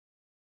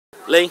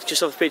Lee,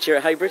 just off the pitch here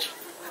at Heybridge,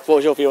 what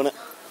was your view on it?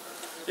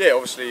 Yeah,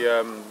 obviously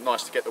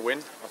nice to get the win.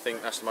 I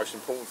think that's the most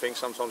important thing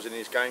sometimes in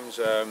these games.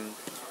 I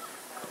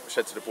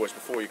said to the boys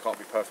before, you can't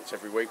be perfect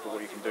every week, but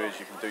what you can do is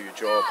you can do your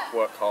job,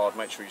 work hard,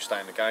 make sure you stay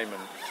in the game.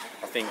 And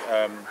I think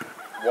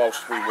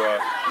whilst we were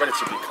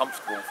relatively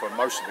comfortable for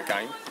most of the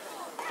game,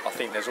 I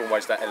think there's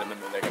always that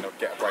element that they're going to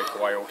get a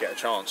breakaway or get a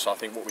chance. So I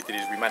think what we did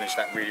is we managed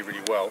that really,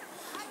 really well,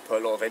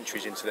 put a lot of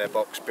entries into their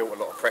box, built a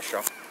lot of pressure,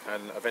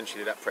 and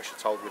eventually that pressure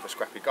told with a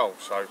scrappy goal.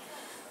 So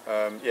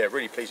yeah,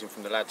 really pleasing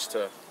from the lads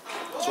to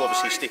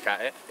obviously stick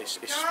at it.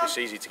 It's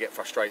easy to get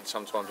frustrated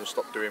sometimes and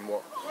stop doing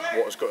what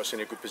has got us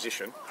in a good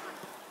position.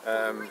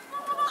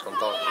 It's gone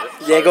dark,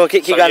 is it? Yeah, go on,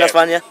 keep going, yeah, that's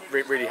fine, yeah.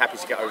 Really happy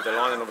to get over the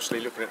line, and obviously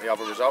looking at the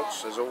other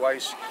results, as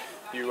always,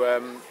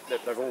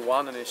 they've all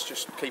won, and it's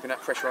just keeping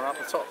that pressure on up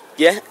the top.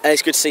 Yeah, and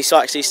it's good to see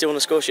Sykes, he's still on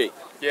the score sheet.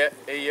 Yeah,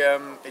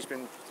 he's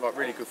been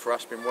really good for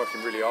us, been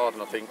working really hard,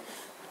 and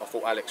I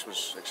thought Alex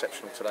was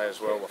exceptional today as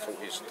well. I thought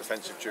his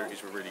defensive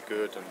duties were really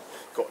good and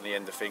got on the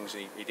end of things.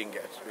 He didn't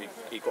get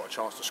he got a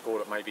chance to score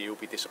that maybe he'll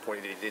be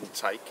disappointed he didn't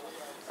take.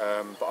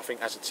 But I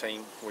think as a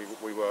team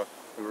we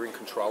were in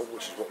control,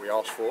 which is what we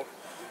asked for.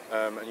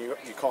 And you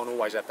can't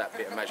always have that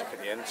bit of magic at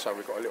the end, so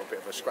we got a little bit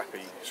of a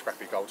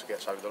scrappy goal to get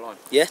us over the line.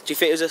 Yeah, do you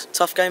think it was a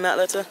tough game out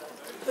there too?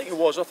 I think it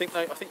was. I think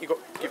you've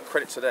got to give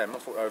credit to them. I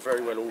thought they were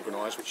very well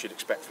organised, which you'd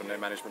expect from their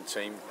management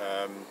team.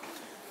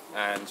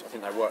 And I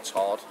think they worked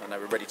hard, and they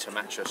were ready to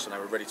match us, and they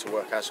were ready to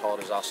work as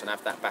hard as us and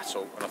have that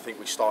battle. And I think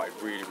we started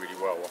really, really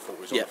well. I thought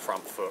we was on the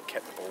front foot,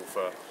 kept the ball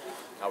for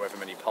however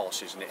many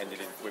passes, and it ended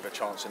with a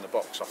chance in the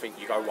box. I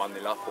think you go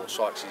 1-0 up, or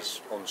Sykes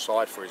is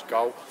onside for his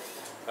goal.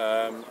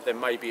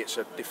 Then maybe it's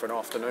a different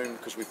afternoon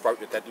because we broke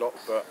the deadlock,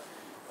 but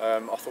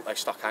I thought they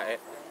stuck at it,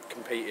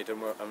 competed,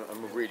 and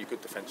were really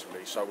good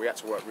defensively. So we had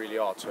to work really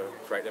hard to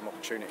create them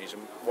opportunities,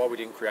 and while we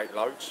didn't create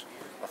loads,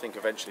 I think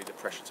eventually the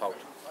pressure told.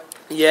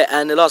 Yeah,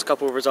 and the last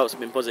couple of results have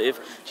been positive.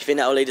 Do you think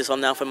that will lead us on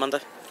now for Monday?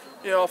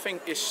 Yeah, I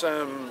think it's.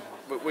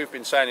 We've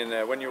been saying in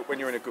there, when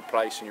you're in a good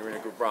place and you're in a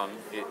good run,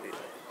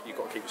 you've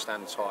got to keep the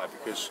standards high,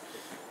 because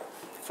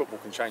football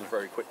can change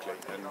very quickly,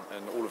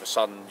 and all of a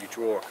sudden you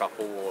draw a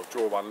couple or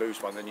draw one,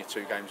 lose one, then you're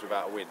 2 games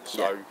without a win.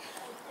 So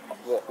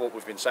what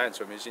we've been saying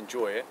to them is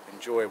enjoy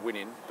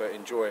winning, but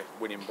enjoy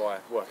winning by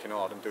working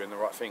hard and doing the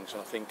right things.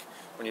 And I think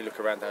when you look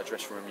around our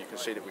dressing room, you can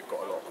see that we've got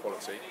a lot of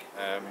quality,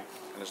 and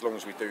as long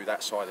as we do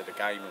that side of the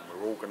game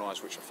and we're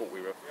organised, which I thought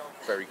we were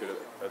very good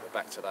at the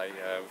back today,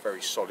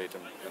 very solid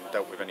and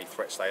dealt with any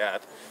threats they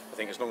had, I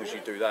think as long as you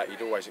do that,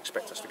 you'd always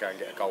expect us to go and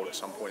get a goal at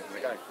some point in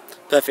the game.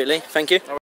 Perfectly, thank you.